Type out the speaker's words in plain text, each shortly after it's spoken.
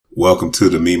Welcome to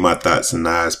the Me, My Thoughts, and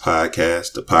Eyes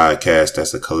podcast, the podcast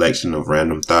that's a collection of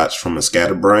random thoughts from a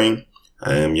scatterbrain.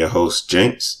 I am your host,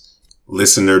 Jinx.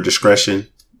 Listener discretion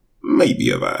may be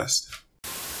advised.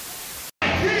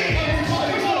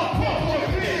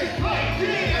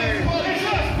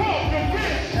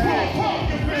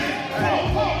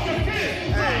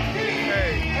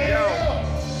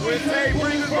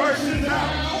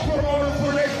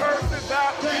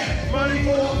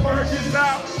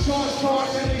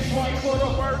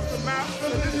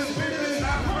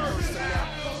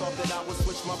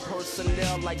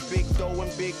 Personnel like Big Doe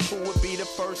and Big Two would be the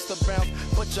first to bounce.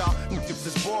 But y'all niggas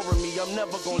is boring me. I'm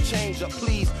never gonna change up.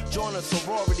 Please join a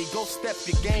sorority. Go step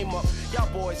your game up.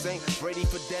 Y'all boys ain't ready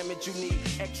for damage. You need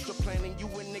extra planning. You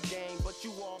in the game, but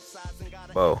you all sides and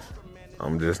got Whoa.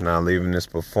 I'm just now leaving this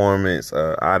performance.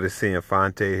 Odyssey and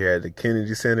Fonte here at the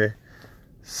Kennedy Center.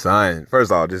 Son,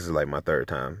 first of all, this is like my third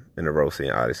time in a row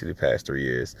seeing Odyssey the past 3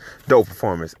 years. Dope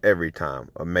performance every time.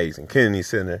 Amazing. Kennedy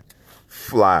Center.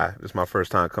 Fly. This is my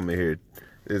first time coming here.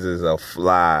 This is a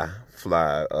fly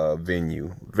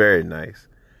venue. Very nice.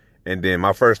 And then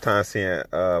my first time seeing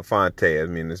Fonte. I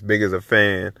mean, as big as a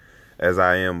fan as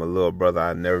I am a little brother,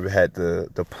 I never had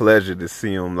the pleasure to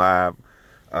see him live.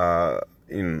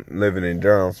 Living in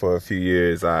Durham for a few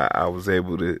years, I was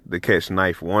able to catch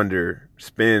Knife Wonder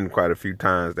spin quite a few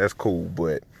times. That's cool,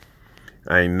 but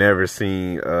I ain't never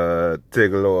seen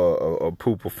Tigolo or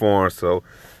Pooh perform. So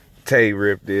Tay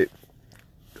ripped it.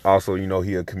 Also, you know,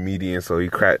 he a comedian, so he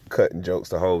cutting jokes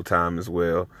the whole time as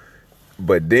well.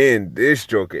 But then this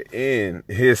Joker in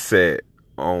his set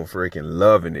on freaking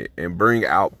loving it and bring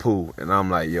out Pooh. And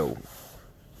I'm like, yo,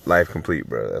 life complete,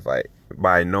 bro. That's like,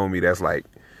 by Know Me, that's like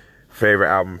favorite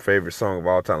album, favorite song of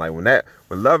all time. Like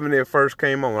when Loving It first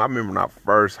came on, I remember when I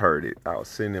first heard it, I was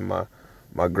sitting in my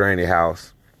granny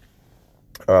house,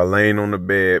 laying on the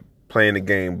bed, playing the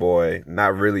Game Boy.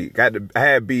 Not really I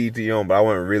had BET on, but I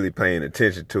wasn't really paying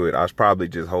attention to it. I was probably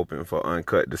just hoping for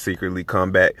Uncut to secretly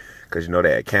come back, because you know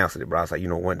they had canceled it. But I was like, you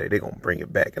know, one day they're gonna bring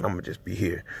it back, and I'm gonna just be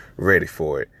here ready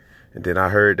for it. And then I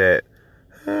heard that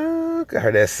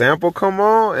sample come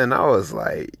on, and I was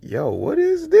like, yo, what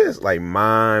is this? Like,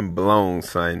 mind blown,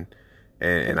 son.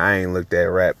 And I ain't looked at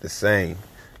rap the same.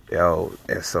 Yo,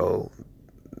 and so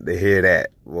to hear that,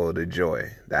 well, the joy,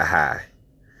 the high.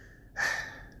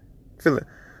 Feeling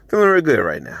real good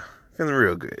right now. Feeling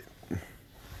real good.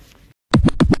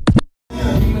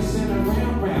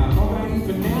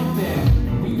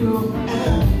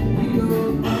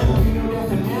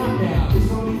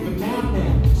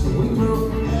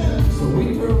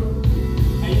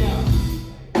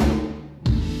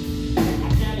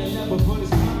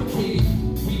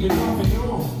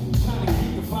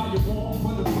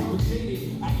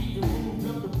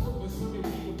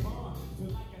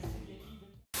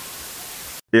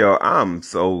 Yo, I'm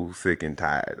so sick and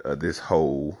tired of this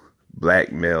whole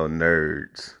black male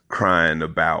nerds crying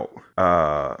about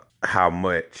how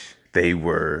much they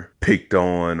were picked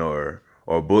on or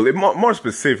bullied. More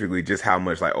specifically, just how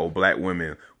much like, black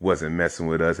women wasn't messing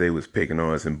with us. They was picking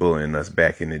on us and bullying us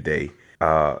back in the day.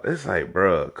 It's like,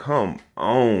 bruh, come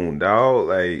on, dog.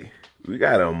 Like, we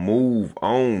gotta move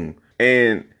on.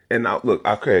 And look,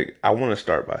 I want to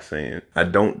start by saying I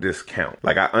don't discount.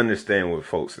 Like, I understand where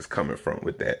folks is coming from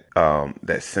with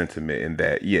that sentiment, and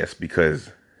that, yes,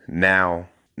 because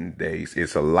nowadays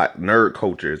it's a lot, nerd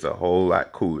culture is a whole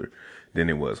lot cooler than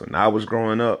it was when I was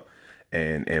growing up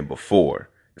and before.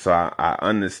 So I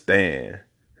understand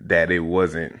that it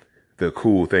wasn't the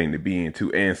cool thing to be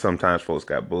into, and sometimes folks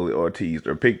got bullied or teased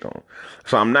or picked on.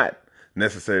 So I'm not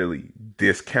necessarily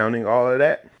discounting all of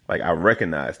that. Like, I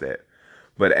recognize that.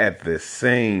 But at the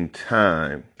same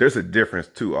time, there's a difference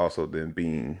too also than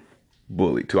being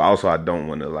bullied too. Also, I don't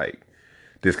want to like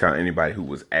discount anybody who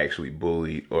was actually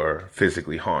bullied or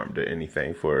physically harmed or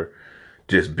anything for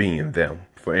just being them,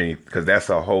 because that's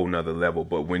a whole nother level.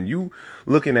 But when you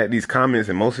looking at these comments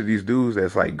and most of these dudes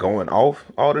that's like going off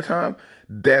all the time,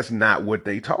 that's not what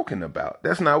they talking about.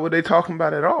 That's not what they talking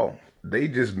about at all. They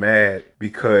just mad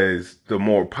because the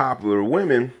more popular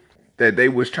women that they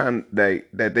was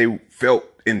that they felt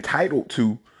entitled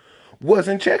to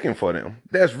wasn't checking for them.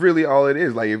 That's really all it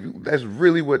is. Like, that's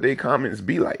really what they comments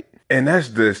be like. And that's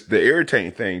the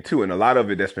irritating thing too. And a lot of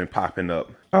it that's been popping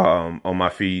up on my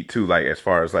feed too, like as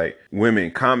far as like women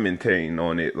commenting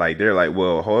on it, like they're like,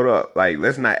 well, hold up, like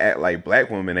let's not act like black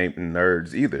women ain't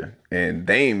nerds either, and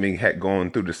they ain't been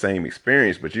going through the same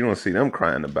experience, but you don't see them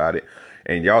crying about it.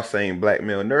 And y'all saying black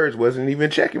male nerds wasn't even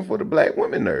checking for the black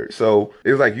women nerds. So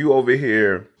it's like you over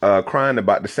here crying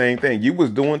about the same thing you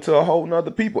was doing to a whole nother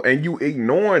people, and you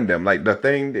ignoring them. Like, the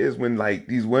thing is, when like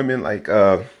these women like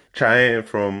Cheyenne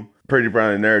from Pretty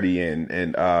Brown and Nerdy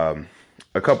and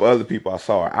a couple other people I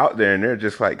saw are out there, and they're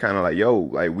just like kind of like, yo,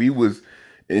 like we was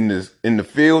in the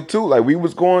field too, like we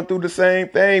was going through the same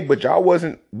thing, but y'all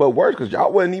wasn't, but worse, because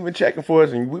y'all wasn't even checking for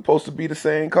us, and we supposed to be the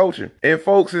same culture. And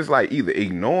folks is like either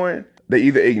ignoring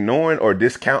or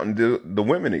discounting the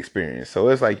women experience. So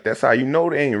it's like, that's how you know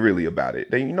they ain't really about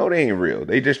it. They ain't real.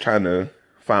 They just trying to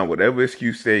find whatever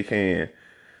excuse they can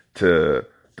to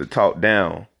talk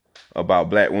down about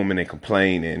black women and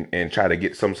complain and try to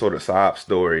get some sort of sob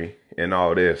story and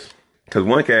all this. Cause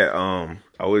one cat, I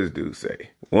always do say,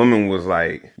 woman was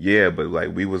like, yeah, but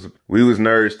like we was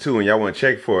nerds too, and y'all want to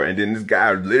check for it. And then this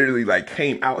guy literally like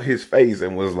came out his face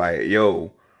and was like,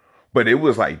 yo, but it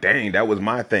was like, dang, that was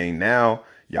my thing. Now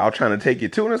y'all trying to take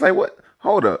it too. And it's like, what?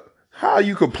 Hold up. How are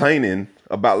you complaining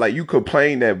about, like, you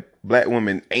complain that black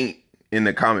women ain't in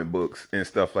the comic books and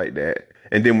stuff like that.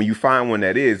 And then when you find one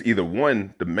that is, either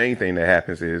one, the main thing that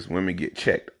happens is women get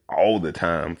checked all the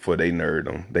time for they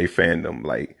nerddom, they fandom.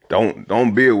 Like,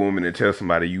 don't be a woman and tell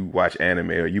somebody you watch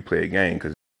anime or you play a game,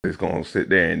 because it's going to sit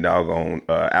there and doggone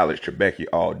Alex Trebek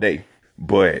all day.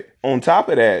 But on top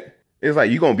of that, it's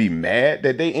like, you going to be mad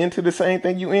that they into the same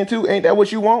thing you into? Ain't that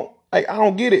what you want? Like, I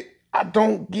don't get it. I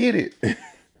don't get it.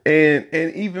 and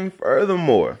even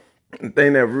furthermore, the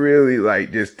thing that really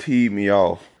like just teed me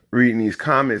off reading these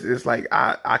comments, it's like,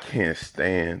 I can't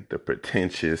stand the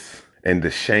pretentious and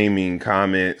the shaming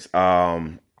comments.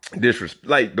 Like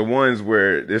the ones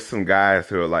where there's some guys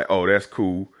who are like, oh, that's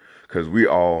cool, because we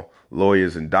all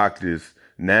lawyers and doctors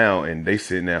now, and they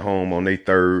sitting at home on their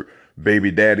third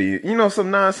baby daddy, you know,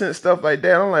 some nonsense stuff like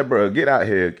that. I'm like, bro, get out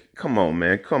here. Come on,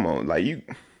 man. Come on. Like, you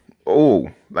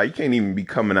can't even be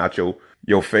coming out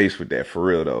your face with that, for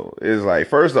real though. It's like,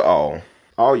 first of all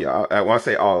y'all, I want to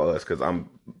say all of us, because I'm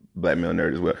black male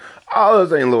nerd as well. All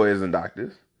of us ain't lawyers and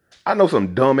doctors. I know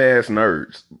some dumbass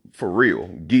nerds, for real,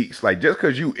 geeks. Like, just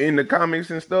because you in the comics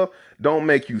and stuff, don't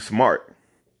make you smart.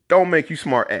 Don't make you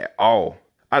smart at all.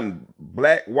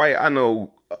 Black, white, I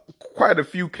know quite a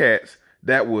few cats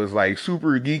that was like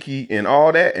super geeky and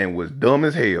all that and was dumb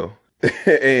as hell.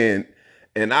 and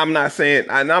I'm not saying,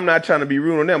 and I'm not trying to be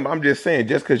rude on them, but I'm just saying,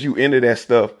 just because you into that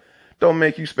stuff don't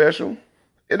make you special.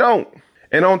 It don't.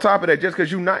 And on top of that, just because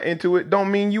you're not into it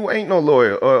don't mean you ain't no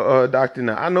lawyer or doctor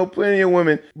now. I know plenty of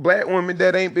women, black women,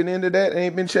 that ain't been into that,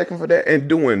 ain't been checking for that, and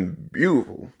doing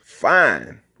beautiful,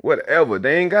 fine, whatever.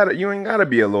 You ain't gotta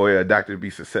be a lawyer or doctor to be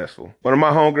successful. One of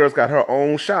my homegirls got her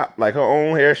own shop, like her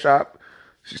own hair shop.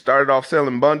 She started off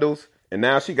selling bundles, and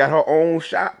now she got her own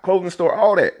shop, clothing store,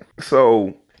 all that.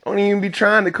 So don't even be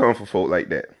trying to come for folk like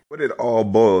that. What it all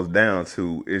boils down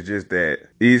to is just that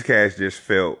these cats just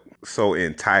felt so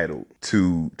entitled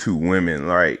to women,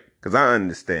 right? Because I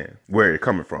understand where they're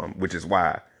coming from, which is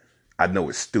why I know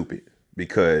it's stupid,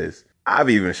 because I've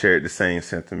even shared the same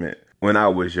sentiment when I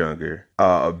was younger,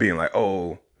 of being like,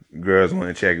 oh, girls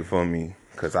want to check it for me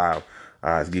because I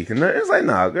was geeking. It's like,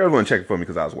 nah, girls want to check it for me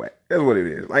because I was whack. That's what it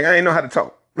is. Like, I ain't know how to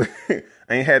talk. I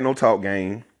ain't had no talk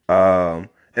game. And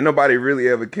nobody really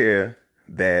ever cared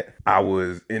that I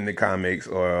was in the comics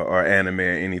or anime or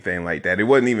anything like that. It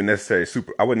wasn't even necessarily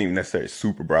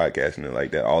super broadcasting it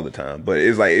like that all the time, but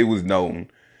it's like, it was known,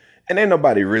 and then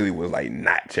nobody really was like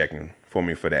not checking for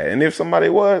me for that. And if somebody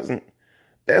wasn't,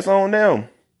 that's on them.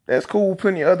 That's cool.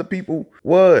 Plenty of other people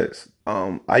was.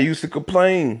 I used to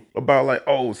complain about like,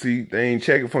 oh, see, they ain't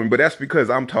checking for me, but that's because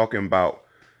I'm talking about,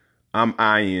 I'm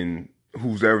eyeing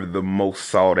who's ever the most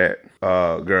sought at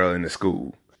girl in the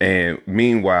school. And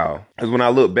meanwhile, because when I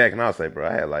look back and I was like, bro,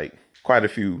 I had like quite a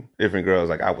few different girls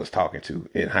like I was talking to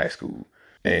in high school.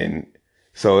 And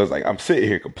so it's like, I'm sitting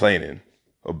here complaining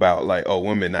about like, oh,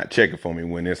 women not checking for me,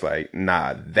 when it's like,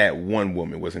 nah, that one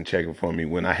woman wasn't checking for me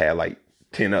when I had like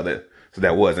 10 other. So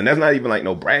that was. And that's not even like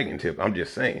no bragging tip. I'm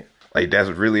just saying, like, that's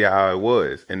really how it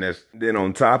was. And then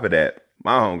on top of that,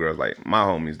 my homegirls, like my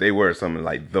homies, they were some of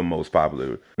like the most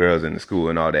popular girls in the school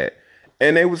and all that.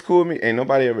 And they was cool with me. Ain't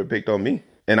nobody ever picked on me.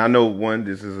 And I know, one,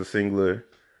 this is a singular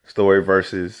story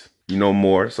versus,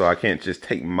 more. So I can't just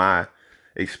take my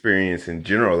experience and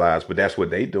generalize, but that's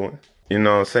what they doing. You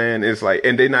know what I'm saying? It's like,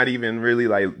 and they're not even really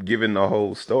like giving the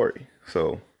whole story.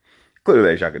 So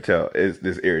clearly, as y'all can tell,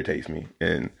 this irritates me.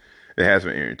 And it has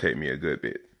been irritating me a good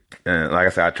bit. And like I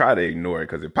said, I try to ignore it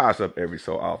because it pops up every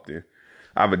so often.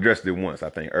 I've addressed it once, I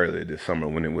think, earlier this summer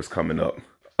when it was coming up,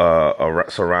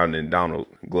 surrounding Donald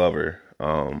Glover.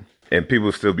 And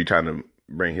people still be trying to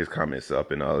bring his comments up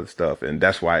and all that stuff. And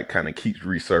that's why it kind of keeps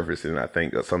resurfacing, I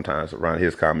think, sometimes around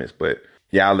his comments. But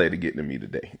yeah, I'll let it get to me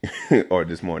today or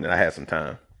this morning. I had some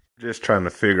time. Just trying to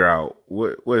figure out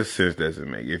what sense does it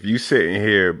make? If you sitting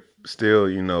here still,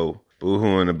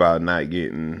 boohooing about not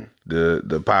getting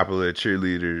the popular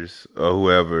cheerleaders or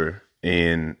whoever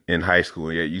in high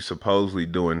school, yet you supposedly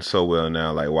doing so well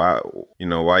now. Like,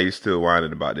 why you still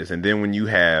whining about this? And then when you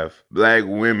have black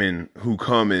women who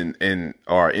come in and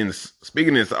are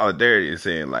speaking in solidarity and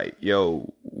saying like,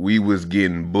 yo, we was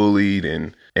getting bullied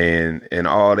and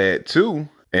all that too,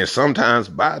 and sometimes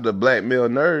by the black male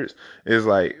nerds, it's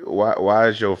like, why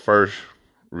is your first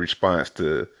response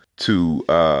to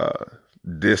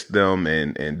diss them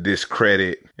and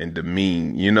discredit and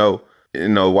demean,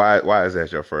 why is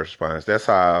that your first response? That's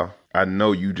how I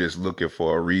know you just looking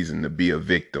for a reason to be a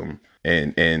victim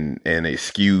and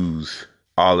excuse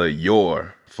all of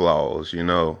your flaws,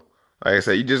 Like I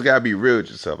said, you just gotta be real with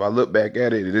yourself. I look back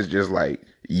at it, it's just like,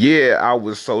 yeah, I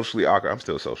was socially awkward. I'm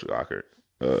still socially awkward.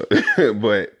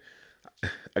 But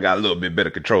I got a little bit better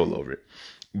control over it.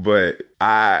 But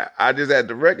I just had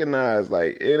to recognize,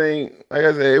 like, it ain't, like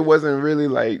I said, it wasn't really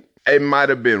like, it might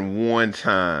have been one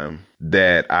time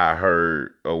that I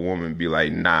heard a woman be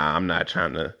like, nah, I'm not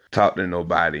trying to talk to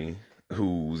nobody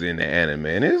who's in the anime.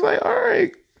 And it's like, all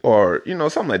right. Or,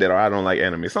 something like that. Or I don't like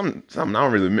anime. Something I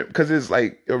don't really remember, because it's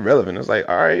like irrelevant. It's like,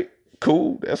 all right,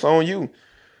 cool. That's on you.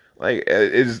 Like,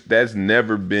 that's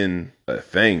never been a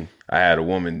thing. I had a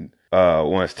woman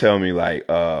once tell me like,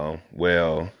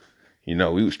 well,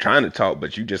 we was trying to talk,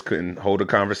 but you just couldn't hold a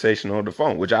conversation on the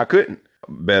phone, which I couldn't.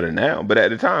 Better now. But at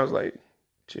the time, I was like,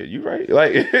 shit, you right.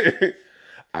 Like,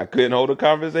 I couldn't hold a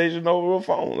conversation over a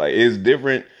phone. Like, it's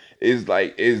different. It's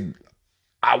like,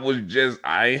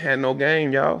 I ain't had no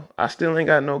game, y'all. I still ain't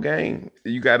got no game.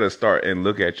 You got to start and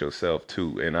look at yourself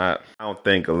too. And I don't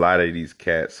think a lot of these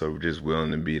cats are just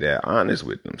willing to be that honest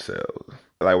with themselves.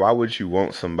 Like, why would you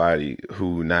want somebody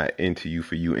who not into you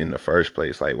for you in the first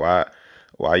place? Like,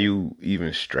 why you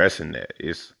even stressing that?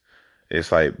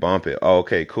 It's like, bump it. Oh,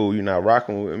 okay, cool. You're not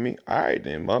rocking with me. All right,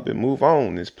 then bump it. Move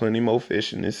on. There's plenty more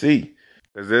fish in the sea.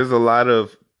 Because there's a lot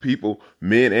of people,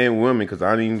 men and women, because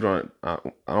I don't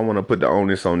want to put the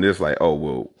onus on this. Like, oh,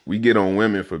 well, we get on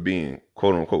women for being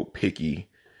quote unquote picky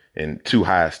and too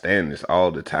high standards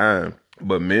all the time.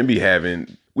 But men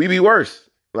we be worse.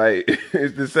 Like,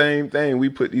 it's the same thing. We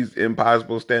put these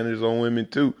impossible standards on women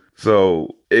too.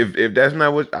 So if that's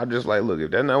not what, I'm just like, look,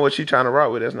 if that's not what she trying to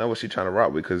rock with, that's not what she trying to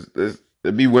rock with. Because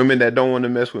there be women that don't want to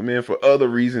mess with men for other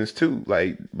reasons too.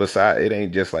 Like, besides, it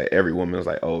ain't just like every woman's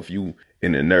like, oh, if you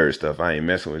in the nerd stuff, I ain't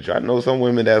messing with you. I know some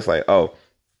women that's like, oh,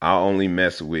 I only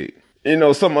mess with,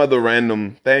 some other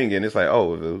random thing. And it's like,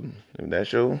 oh, if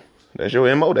that's your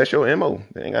MO, that's your MO.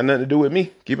 That ain't got nothing to do with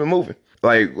me. Keep it moving.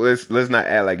 Like, let's not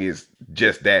act like it's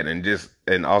just that.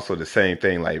 And also the same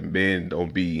thing, like, men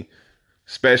don't be,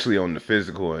 especially on the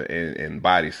physical and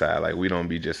body side, like, we don't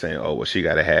be just saying, oh, well, she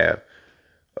got to have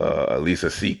at least a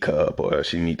C cup, or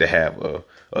she need to have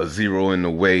a 0 in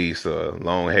the waist,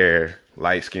 long hair,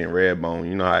 light skin, red bone.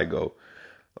 You know how I go.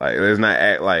 Like, let's not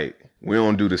act like we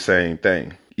don't do the same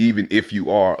thing. Even if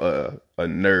you are a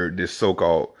nerd, this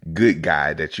so-called good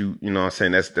guy that you know what I'm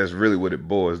saying? That's really what it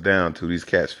boils down to. These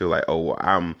cats feel like, oh, well,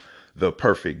 I'm the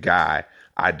perfect guy.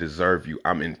 I deserve you.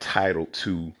 I'm entitled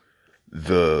to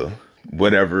the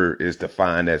whatever is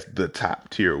defined as the top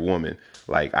tier woman.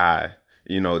 Like,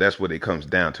 that's what it comes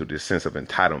down to, this sense of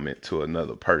entitlement to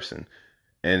another person.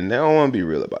 And they don't want to be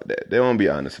real about that. They don't want to be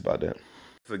honest about that.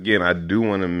 So again, I do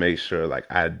want to make sure, like,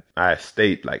 I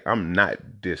state, like, I'm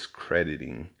not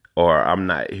discrediting, or I'm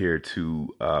not here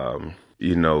to,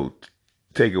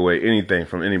 take away anything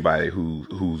from anybody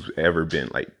who's ever been,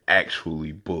 like,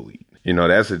 actually bullied.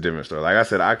 That's a different story. Like I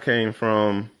said, I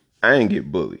ain't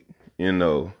get bullied,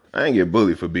 I ain't get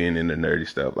bullied for being in the nerdy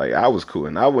stuff. Like, I was cool,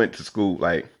 and I went to school,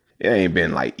 like, it ain't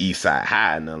been like East Side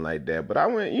High, nothing like that, but I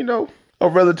went, a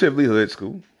relatively hood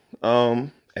school.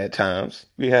 At times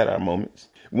we had our moments.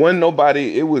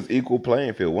 It was equal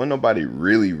playing field. Wasn't nobody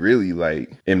really, really,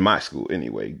 like, in my school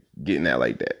anyway, getting that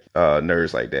like that,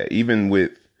 nerds like that. Even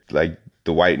with, like,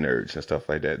 the white nerds and stuff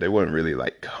like that, they wasn't really,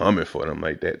 like, coming for them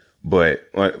like that. But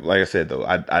like I said, though,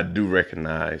 I do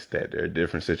recognize that there are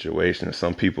different situations.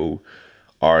 Some people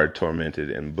are tormented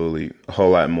and bullied a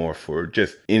whole lot more for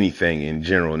just anything in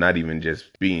general, not even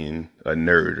just being a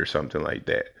nerd or something like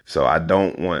that. So I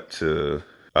don't want to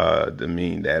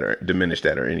demean that or diminish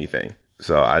that or anything.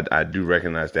 So I do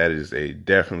recognize that is a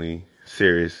definitely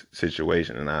serious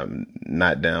situation, and I'm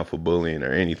not down for bullying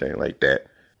or anything like that.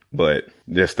 But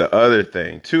just the other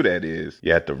thing to that is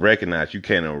you have to recognize you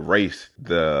can't erase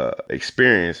the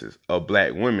experiences of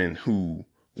black women who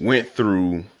went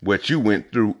through what you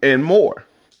went through and more.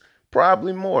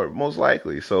 Probably more, most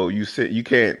likely. So you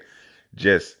can't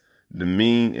just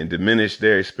demean and diminish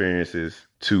their experiences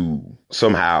to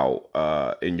somehow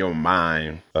in your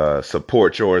mind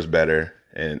support yours better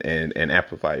and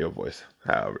amplify your voice,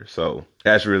 however. So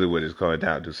that's really what it's coming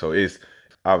down to. So it's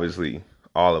obviously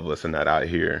all of us are not out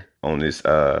here on this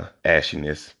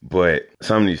ashiness, but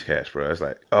some of these cats, bro, it's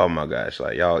like, oh my gosh,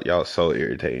 like y'all so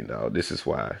irritating, dog. This is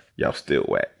why y'all still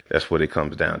whack. That's what it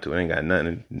comes down to. It ain't got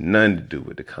nothing to do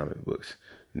with the comic books,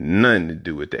 nothing to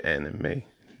do with the anime,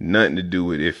 nothing to do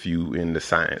with if you in the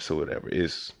science or whatever.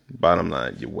 It's bottom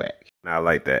line, you whack. Now, I'd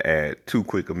like to add 2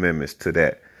 quick amendments to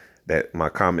that my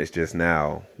comments just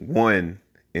now. One,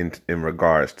 in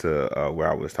regards to where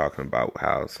I was talking about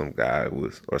how some guys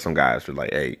were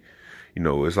like, hey, you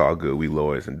know, it's all good. We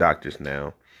lawyers and doctors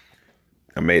now.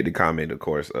 I made the comment, of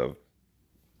course, of,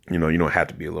 you know, you don't have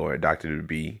to be a lawyer or doctor to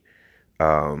be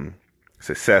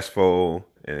successful,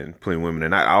 and plenty of women.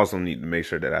 And I also need to make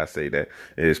sure that I say that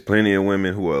there's plenty of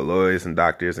women who are lawyers and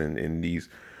doctors and these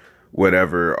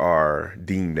whatever are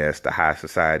deemed as the high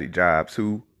society jobs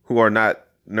who are not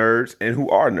nerds and who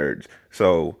are nerds.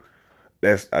 So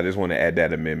I just want to add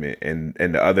that amendment. And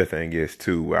the other thing is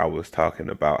too, where I was talking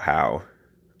about how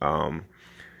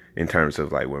in terms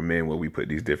of like where we put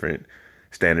these different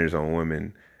standards on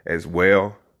women as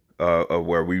well, of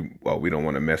where we don't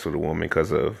want to mess with a woman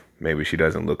because of maybe she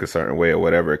doesn't look a certain way or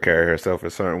whatever, carry herself a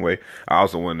certain way. I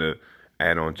also want to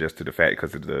add on just to the fact,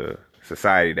 because of the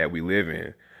society that we live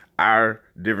in, our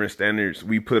different standards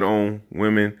we put on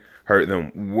women hurt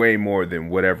them way more than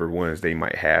whatever ones they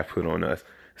might have put on us.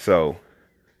 So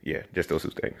yeah, just those 2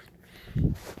 things.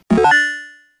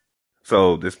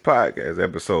 So this podcast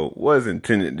episode was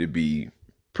intended to be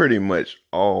pretty much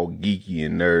all geeky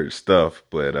and nerd stuff,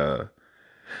 but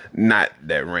not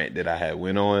that rant that I had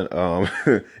went on.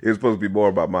 It was supposed to be more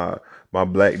about my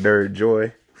black nerd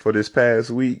joy for this past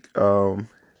week.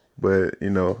 But you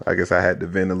know, I guess I had to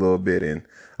vent a little bit, and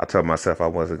I told myself I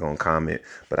wasn't gonna comment,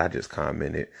 but I just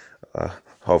commented.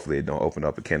 Hopefully it don't open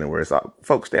up a can of worms.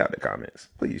 Folks, stay out the comments,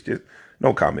 please. Just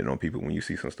don't comment on people when you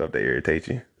see some stuff that irritates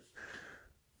you.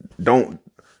 Don't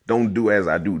do as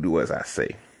I do, do as I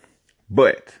say.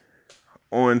 But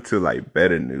on to like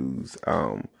better news.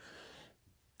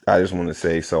 I just want to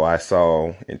say, so I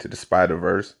saw Into the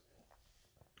Spider-Verse.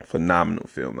 Phenomenal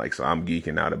film. Like, so I'm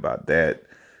geeking out about that.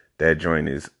 That joint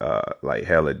is like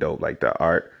hella dope. Like the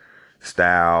art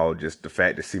style, just the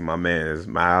fact to see my man's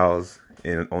Miles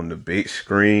on the big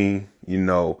screen. You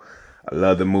know, I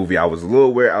love the movie. I was a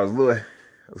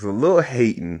little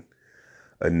hating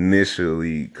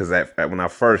initially, because when I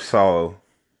first saw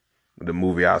the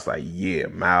movie, I was like, yeah,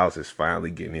 Miles is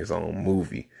finally getting his own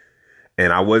movie.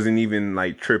 And I wasn't even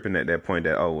like tripping at that point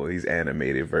that, oh, well, he's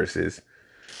animated versus,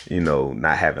 you know,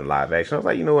 not having live action. I was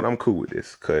like, you know what, I'm cool with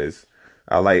this, because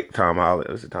I like Tom Holland.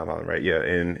 Was it Tom Holland, right? Yeah.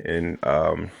 In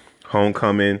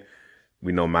Homecoming,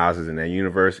 we know Miles is in that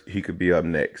universe. He could be up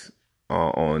next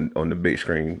on the big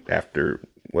screen after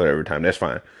whatever time. That's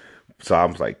fine. So I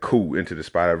was like, cool, Into the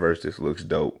Spider-Verse, this looks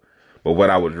dope. But what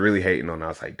I was really hating on, I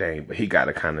was like, dang, but he got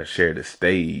to kind of share the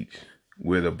stage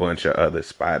with a bunch of other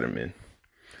Spider-Men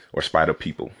or Spider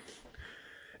people.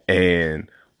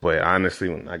 But honestly,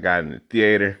 when I got in the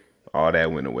theater, all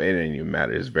that went away. It didn't even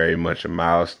matter. It's very much a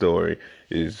Miles story.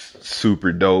 It's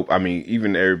super dope. I mean,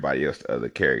 even everybody else, the other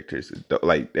characters,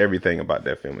 like everything about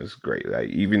that film is great. Like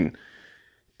even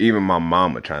my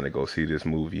mama trying to go see this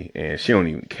movie, and she don't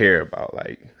even care about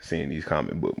like seeing these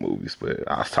comic book movies. But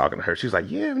I was talking to her. She was like,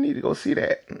 yeah, we need to go see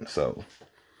that. So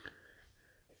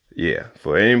yeah,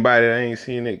 for anybody that ain't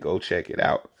seen it, go check it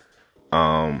out.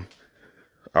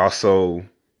 Also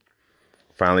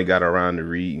finally got around to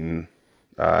reading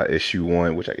issue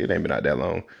 1, which it ain't been out that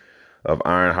long, of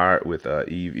Ironheart with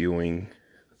Eve Ewing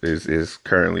is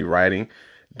currently writing.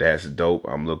 That's dope.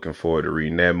 I'm looking forward to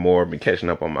reading that more. Been catching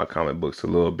up on my comic books a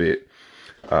little bit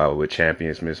with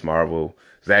Champions Miss Marvel.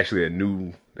 It's actually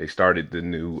they started the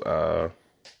new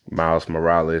Miles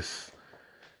Morales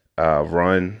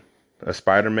run of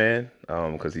Spider-Man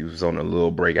because he was on a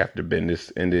little break after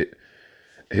Bendis ended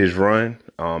his run.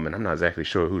 And I'm not exactly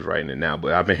sure who's writing it now,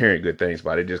 but I've been hearing good things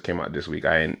about it. It just came out this week.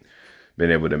 I ain't been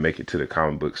able to make it to the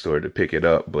comic book store to pick it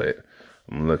up, but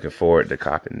I'm looking forward to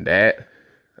copping that.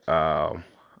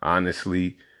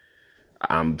 Honestly,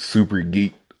 I'm super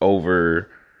geeked over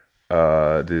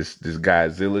this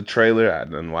Godzilla trailer. I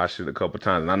done watched it a couple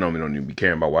times, and I normally don't even be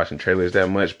caring about watching trailers that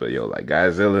much, but yo, like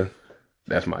Godzilla,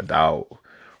 that's my dog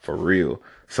for real.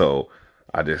 So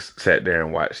I just sat there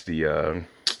and watched the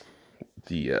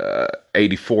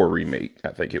 84 remake. I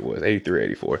think it was 83,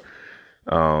 84.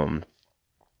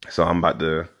 So I'm about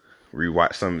to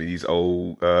rewatch some of these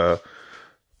old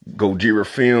Gojira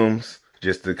films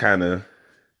just to kind of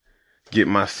get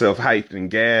myself hyped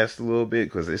and gassed a little bit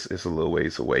because it's a little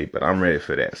ways away, but I'm ready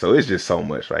for that. So it's just so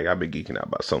much. Like, I've been geeking out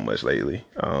about so much lately.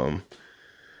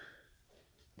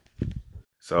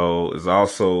 So it's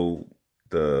also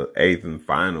the 8th and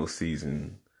final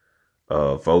season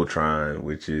of Voltron,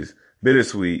 which is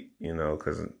bittersweet, you know,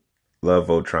 because I love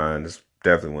Voltron. It's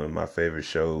definitely one of my favorite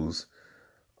shows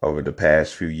over the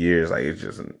past few years. Like, it's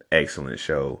just an excellent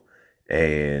show.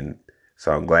 And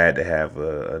so I'm glad to have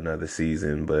another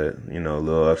season, but, you know, a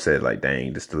little upset, like,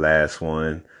 dang, this is the last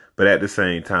one. But at the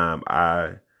same time,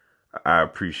 I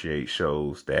appreciate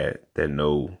shows that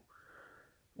know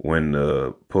when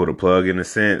to pull the plug, in a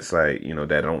sense, like, you know,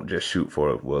 that don't just shoot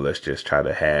for, well, let's just try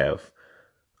to have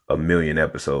 1,000,000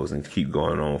 episodes and keep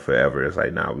going on forever. It's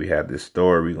like, nah, we have this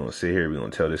story. We're going to sit here. We're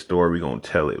going to tell this story. We're going to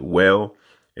tell it well.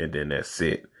 And then that's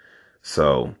it.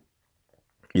 So,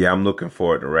 yeah, I'm looking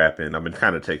forward to wrapping. I've been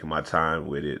kind of taking my time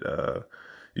with it.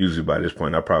 Usually by this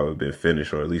point, I've probably been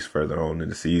finished or at least further on in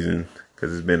the season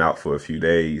because it's been out for a few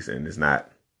days and it's not,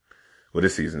 well,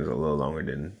 this season is a little longer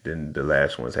than the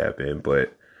last ones have been,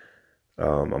 but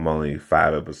I'm only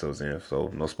 5 episodes in, so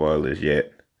no spoilers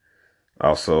yet.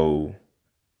 Also,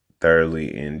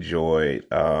 thoroughly enjoyed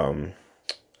the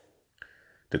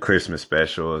Christmas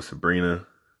special of Sabrina,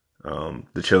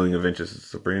 The Chilling Adventures of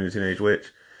Sabrina the Teenage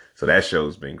Witch. So that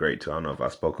show's been great too. I don't know if I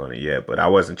spoke on it yet, but I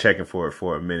wasn't checking for it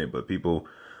for a minute, but people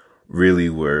really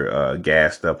were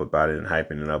gassed up about it and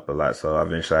hyping it up a lot. So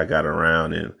eventually I got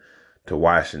around to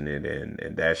watching it,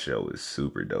 and that show is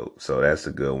super dope. So that's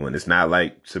a good one. It's not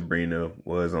like Sabrina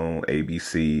was on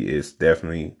ABC. It's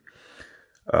definitely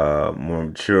more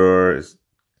mature. It's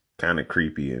kind of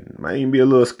creepy and might even be a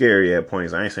little scary at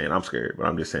points. I ain't saying I'm scared, but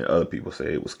I'm just saying other people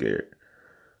say it was scary.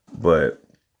 But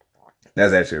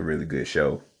that's actually a really good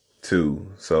show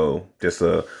too. So just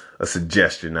a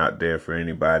suggestion out there for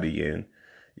anybody. And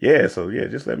yeah, so yeah,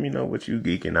 just let me know what you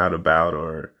geeking out about,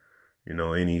 or, you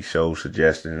know, any show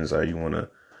suggestions, or you want to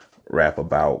rap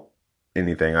about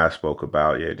anything I spoke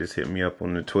about. Yeah, just hit me up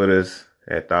on the Twitters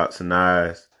at Thoughts and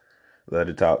Eyes. Love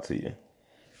to talk to you.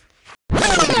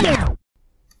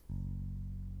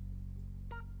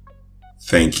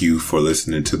 Thank you for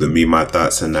listening to the Me, My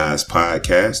Thoughts and Eyes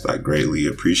podcast. I greatly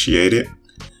appreciate it.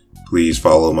 Please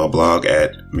follow my blog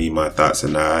at Me, My Thoughts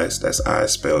and Eyes. That's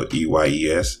eyes spelled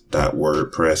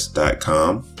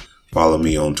EYES.wordpress.com. Follow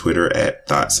me on Twitter at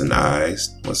Thoughts and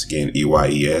Eyes. Once again,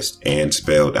 EYES and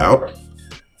spelled out.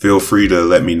 Feel free to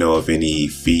let me know of any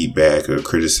feedback or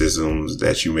criticisms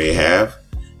that you may have.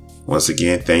 Once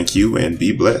again, thank you and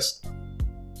be blessed.